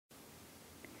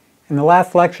In the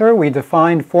last lecture, we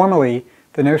defined formally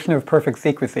the notion of perfect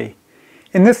secrecy.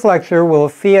 In this lecture, we'll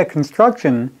see a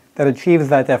construction that achieves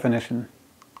that definition.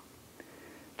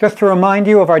 Just to remind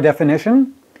you of our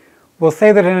definition, we'll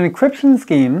say that an encryption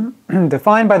scheme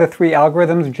defined by the three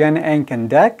algorithms gen, enc, and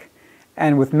dec,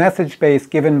 and with message space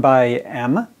given by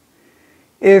M,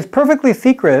 is perfectly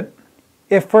secret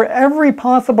if for every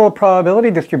possible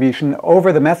probability distribution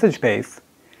over the message space,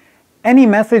 any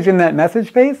message in that message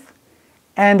space,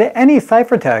 and any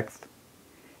ciphertext,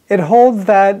 it holds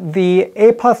that the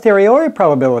a posteriori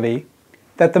probability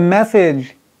that the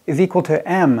message is equal to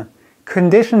M,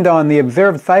 conditioned on the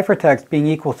observed ciphertext being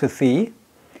equal to C,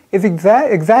 is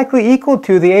exactly equal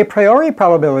to the a priori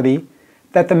probability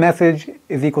that the message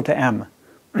is equal to M,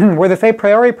 where this a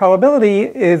priori probability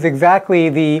is exactly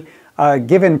the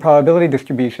given probability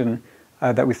distribution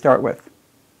that we start with.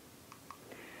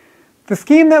 The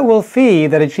scheme that we'll see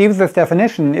that achieves this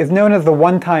definition is known as the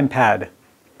one-time pad.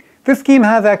 This scheme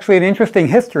has actually an interesting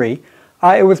history.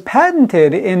 It was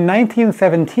patented in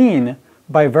 1917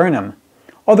 by Vernam,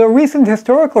 although recent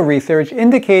historical research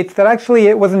indicates that actually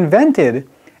it was invented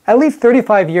at least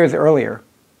 35 years earlier.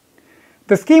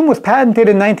 The scheme was patented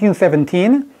in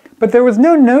 1917, but there was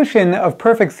no notion of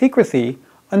perfect secrecy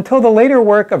until the later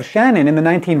work of Shannon in the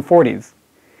 1940s.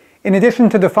 In addition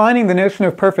to defining the notion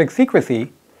of perfect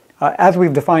secrecy, as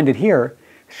we've defined it here,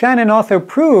 Shannon also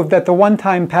proved that the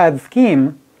one-time pad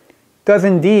scheme does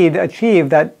indeed achieve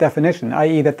that definition,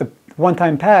 i.e. that the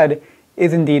one-time pad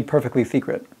is indeed perfectly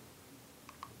secret.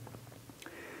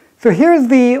 So here's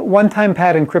the one-time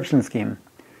pad encryption scheme.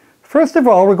 First of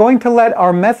all, we're going to let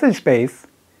our message space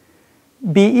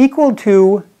be equal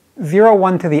to 0,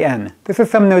 1 to the n. This is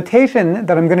some notation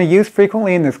that I'm going to use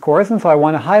frequently in this course, and so I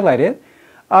want to highlight it.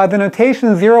 The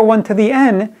notation 0, 1 to the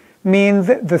n means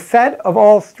the set of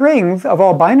all strings, of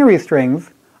all binary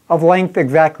strings, of length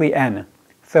exactly n.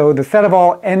 So the set of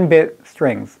all n-bit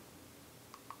strings.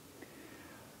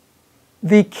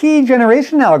 The key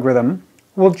generation algorithm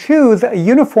will choose a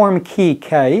uniform key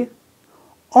k,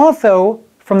 also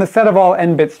from the set of all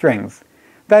n-bit strings.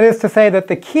 That is to say that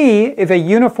the key is a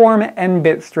uniform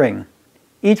n-bit string.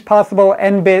 Each possible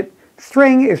n-bit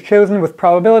string is chosen with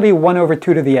probability 1 over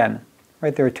 2 to the n.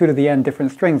 Right? There are 2 to the n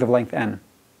different strings of length n.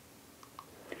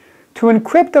 To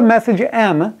encrypt a message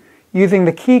M using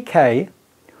the key k,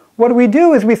 what we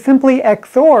do is we simply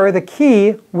XOR the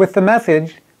key with the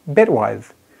message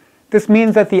bitwise. This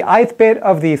means that the ith bit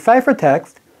of the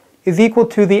ciphertext is equal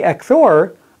to the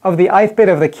XOR of the ith bit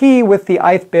of the key with the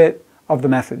ith bit of the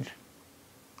message.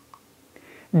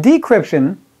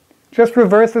 Decryption just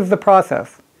reverses the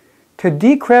process. To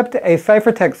decrypt a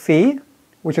ciphertext C,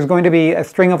 which is going to be a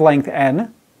string of length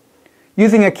n,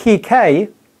 using a key k,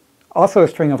 also a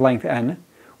string of length n,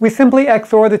 we simply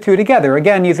XOR the two together,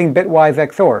 again using bitwise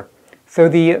XOR. So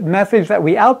the message that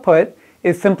we output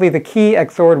is simply the key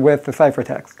XORed with the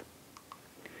ciphertext.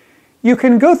 You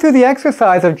can go through the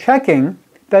exercise of checking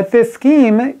that this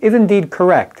scheme is indeed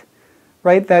correct,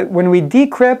 right? That when we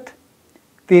decrypt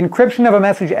the encryption of a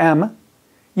message M,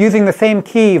 using the same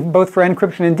key both for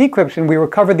encryption and decryption, we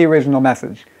recover the original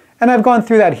message. And I've gone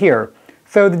through that here.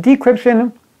 So the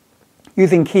decryption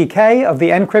using key k of the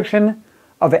encryption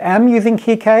of M using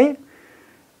key k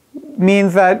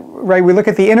means that, right, we look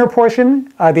at the inner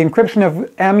portion, the encryption of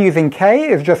M using k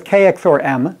is just k XOR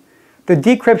M. The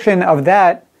decryption of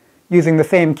that using the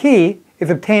same key is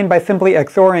obtained by simply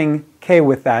XORing k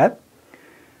with that.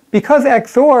 Because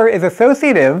XOR is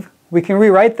associative, we can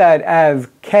rewrite that as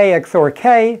k XOR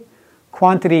k,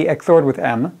 quantity XORed with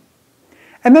M.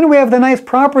 And then we have the nice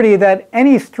property that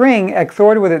any string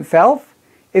XORed with itself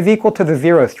is equal to the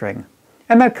 0 string.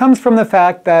 And that comes from the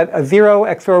fact that a 0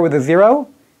 XOR with a 0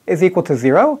 is equal to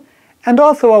 0, and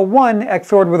also a 1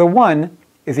 XORed with a 1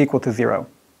 is equal to 0.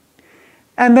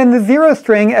 And then the 0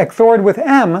 string XORed with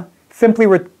M simply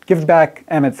gives back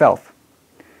M itself.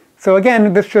 So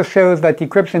again, this just shows that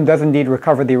decryption does indeed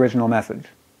recover the original message.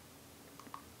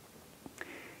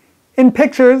 In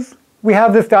pictures, we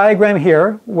have this diagram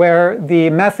here where the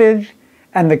message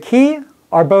and the key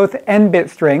are both n-bit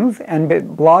strings,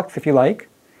 n-bit blocks if you like.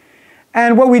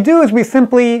 And what we do is we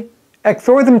simply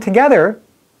XOR them together,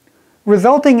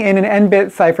 resulting in an n-bit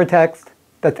ciphertext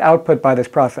that's output by this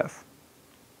process.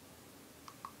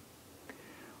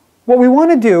 What we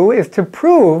want to do is to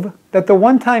prove that the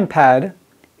one-time pad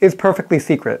is perfectly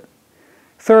secret.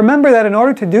 So remember that in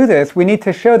order to do this, we need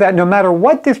to show that no matter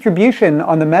what distribution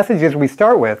on the messages we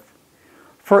start with,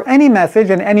 for any message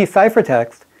and any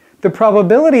ciphertext, the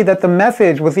probability that the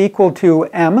message was equal to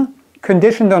M,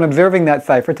 conditioned on observing that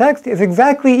ciphertext, is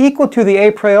exactly equal to the a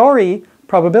priori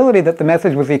probability that the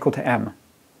message was equal to M.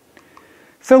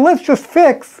 So let's just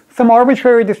fix some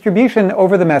arbitrary distribution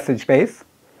over the message space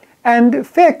and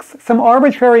fix some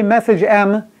arbitrary message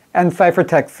M and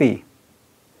ciphertext C.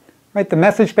 Right, the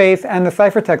message space and the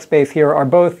ciphertext space here are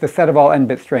both the set of all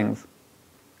n-bit strings.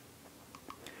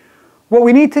 What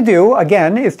we need to do,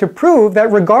 again, is to prove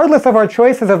that regardless of our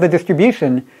choices of the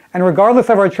distribution, and regardless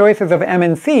of our choices of M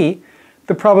and C,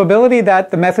 the probability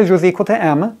that the message was equal to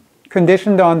M,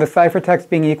 conditioned on the ciphertext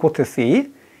being equal to C,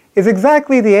 is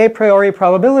exactly the a priori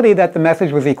probability that the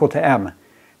message was equal to M.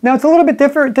 Now it's a little bit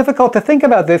difficult to think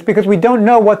about this because we don't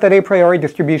know what that a priori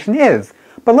distribution is,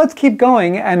 but let's keep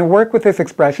going and work with this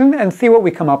expression and see what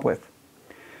we come up with.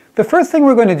 The first thing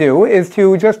we're going to do is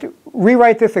to just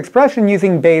rewrite this expression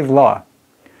using Bayes' law.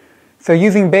 So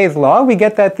using Bayes' law, we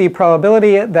get that the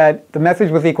probability that the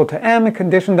message was equal to M,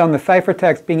 conditioned on the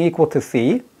ciphertext being equal to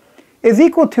C, is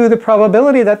equal to the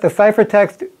probability that the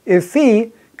ciphertext is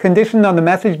C, conditioned on the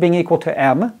message being equal to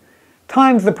M,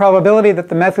 times the probability that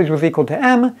the message was equal to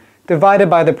M, divided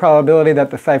by the probability that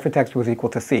the ciphertext was equal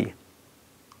to C.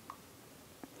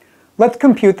 Let's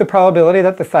compute the probability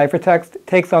that the ciphertext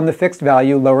takes on the fixed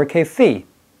value lowercase c.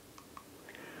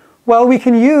 Well, we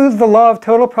can use the law of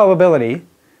total probability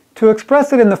to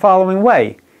express it in the following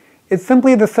way. It's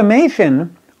simply the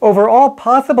summation over all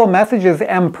possible messages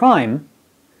M prime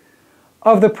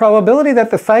of the probability that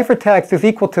the ciphertext is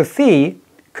equal to C,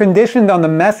 conditioned on the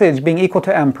message being equal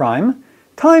to M prime,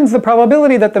 times the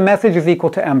probability that the message is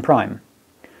equal to M prime.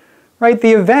 Right?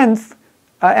 The events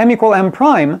M equal M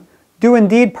prime do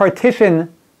indeed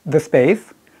partition the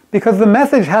space because the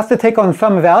message has to take on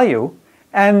some value,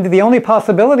 and the only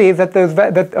possibilities that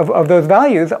of those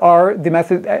values are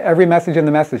every message in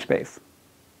the message space.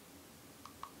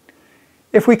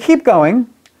 If we keep going,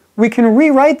 we can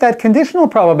rewrite that conditional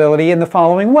probability in the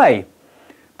following way.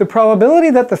 The probability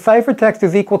that the ciphertext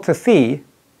is equal to C,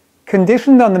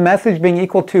 conditioned on the message being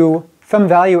equal to some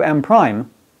value M prime,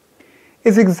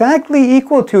 is exactly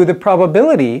equal to the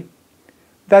probability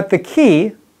that the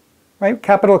key, right,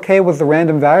 capital K was the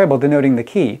random variable denoting the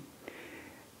key,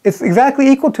 it's exactly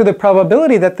equal to the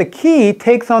probability that the key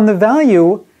takes on the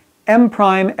value M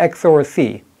prime XOR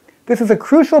C. This is a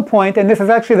crucial point, and this is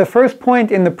actually the first point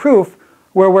in the proof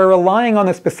where we're relying on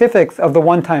the specifics of the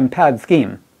one-time pad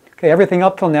scheme. Okay, everything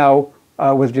up till now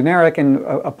was generic and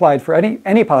applied for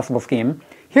any possible scheme.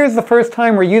 Here's the first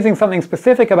time we're using something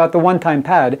specific about the one-time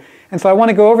pad, and so I want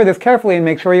to go over this carefully and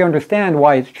make sure you understand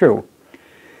why it's true.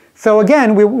 So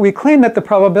again, we claim that the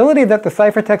probability that the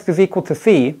ciphertext is equal to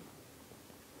C,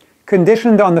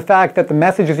 conditioned on the fact that the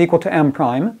message is equal to M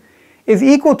prime, is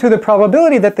equal to the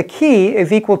probability that the key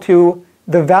is equal to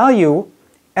the value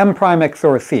M prime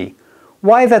XOR C.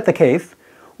 Why is that the case?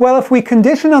 Well, if we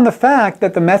condition on the fact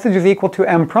that the message is equal to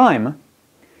M prime,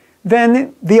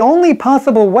 then the only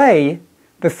possible way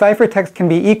the ciphertext can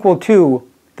be equal to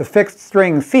the fixed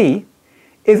string C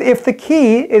is if the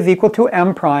key is equal to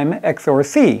M prime XOR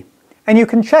C. And you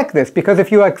can check this, because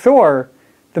if you XOR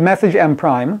the message M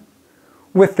prime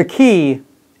with the key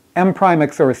M prime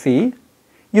XOR C,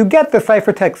 you get the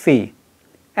ciphertext C.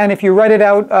 And if you write it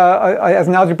out as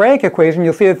an algebraic equation,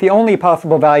 you'll see that the only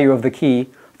possible value of the key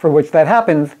for which that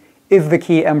happens is the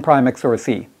key M prime XOR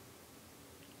C.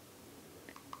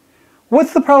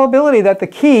 What's the probability that the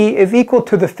key is equal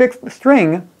to the fixed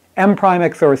string M prime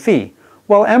XOR C?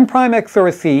 Well, M prime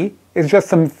XOR C is just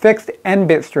some fixed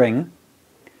n-bit string.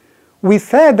 We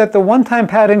said that the one-time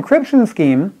pad encryption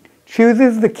scheme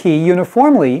chooses the key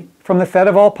uniformly from the set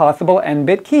of all possible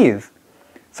n-bit keys.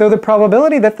 So the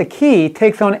probability that the key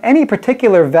takes on any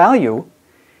particular value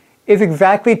is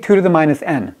exactly 2 to the minus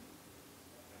n.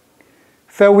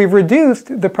 So we've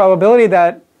reduced the probability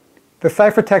that the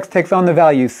ciphertext takes on the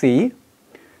value C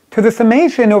to the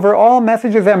summation over all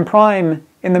messages M prime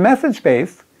in the message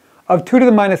space of 2 to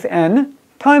the minus n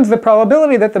times the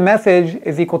probability that the message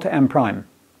is equal to M prime.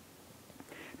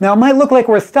 Now it might look like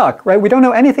we're stuck, right? We don't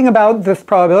know anything about this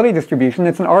probability distribution.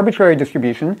 It's an arbitrary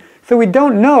distribution, so we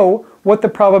don't know what the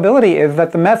probability is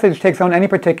that the message takes on any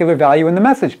particular value in the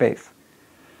message space.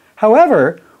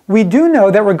 However, we do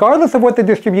know that regardless of what the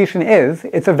distribution is,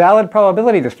 it's a valid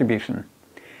probability distribution.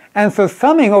 And so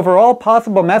summing over all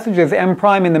possible messages M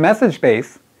prime in the message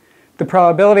space, the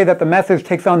probability that the message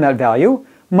takes on that value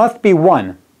must be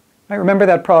 1. Right? Remember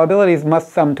that probabilities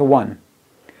must sum to 1.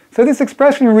 So this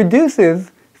expression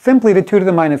reduces simply to 2 to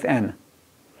the minus n.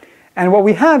 And what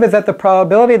we have is that the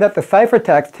probability that the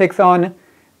ciphertext takes on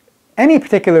any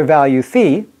particular value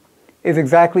C is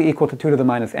exactly equal to 2 to the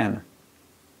minus n.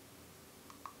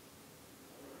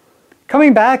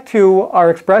 Coming back to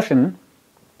our expression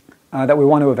that we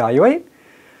want to evaluate,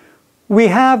 we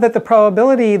have that the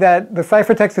probability that the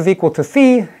ciphertext is equal to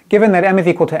C, given that M is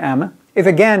equal to M, is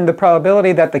again the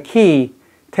probability that the key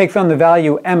takes on the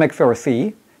value M XOR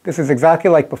C. This is exactly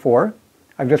like before.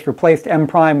 I've just replaced M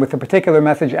prime with the particular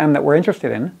message M that we're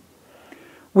interested in.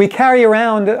 We carry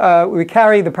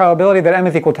the probability that M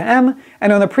is equal to M,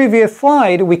 and on the previous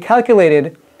slide we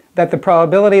calculated that the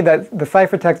probability that the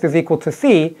ciphertext is equal to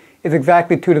C is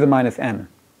exactly 2 to the minus n.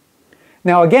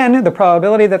 Now again, the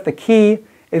probability that the key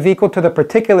is equal to the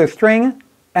particular string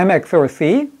M XOR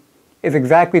C is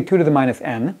exactly 2 to the minus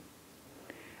n.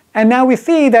 And now we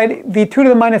see that the 2 to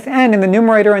the minus n in the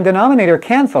numerator and denominator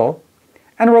cancel,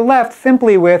 and we're left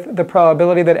simply with the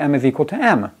probability that M is equal to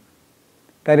M.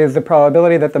 That is the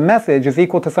probability that the message is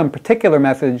equal to some particular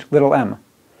message, little m.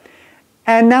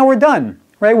 And now we're done,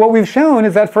 right? What we've shown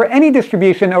is that for any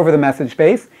distribution over the message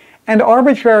space, and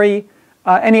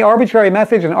any arbitrary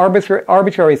message and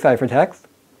arbitrary ciphertext,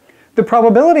 the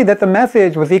probability that the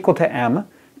message was equal to M,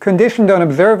 conditioned on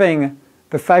observing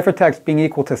the ciphertext being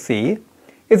equal to C,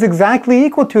 is exactly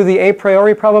equal to the a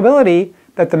priori probability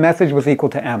that the message was equal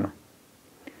to M.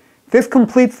 This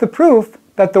completes the proof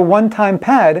that the one-time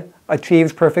pad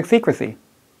achieves perfect secrecy.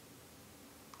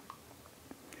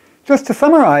 Just to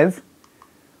summarize,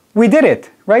 we did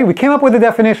it, right? We came up with a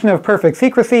definition of perfect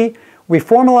secrecy, we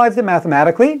formalized it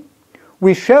mathematically,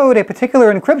 we showed a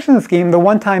particular encryption scheme, the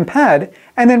one-time pad,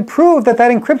 and then proved that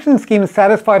that encryption scheme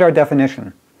satisfied our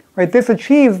definition. Right? This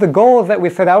achieves the goals that we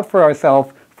set out for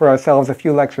ourselves a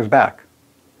few lectures back.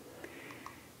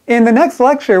 In the next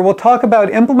lecture, we'll talk about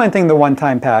implementing the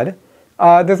one-time pad.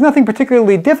 There's nothing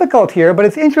particularly difficult here, but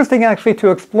it's interesting actually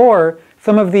to explore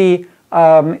some of the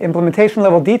implementation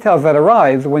level details that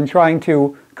arise when trying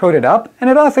to code it up,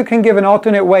 and it also can give an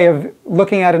alternate way of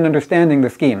looking at and understanding the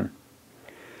scheme.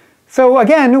 So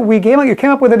again, you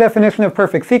came up with a definition of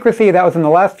perfect secrecy. That was in the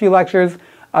last few lectures.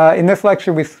 In this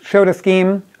lecture, we showed a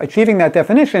scheme achieving that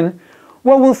definition.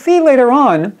 What we'll see later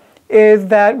on is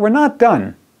that we're not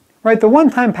done. Right? The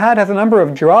one-time pad has a number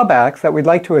of drawbacks that we'd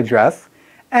like to address.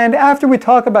 And after we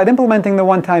talk about implementing the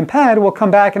one-time pad, we'll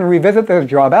come back and revisit those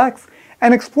drawbacks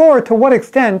and explore to what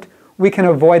extent we can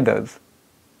avoid those.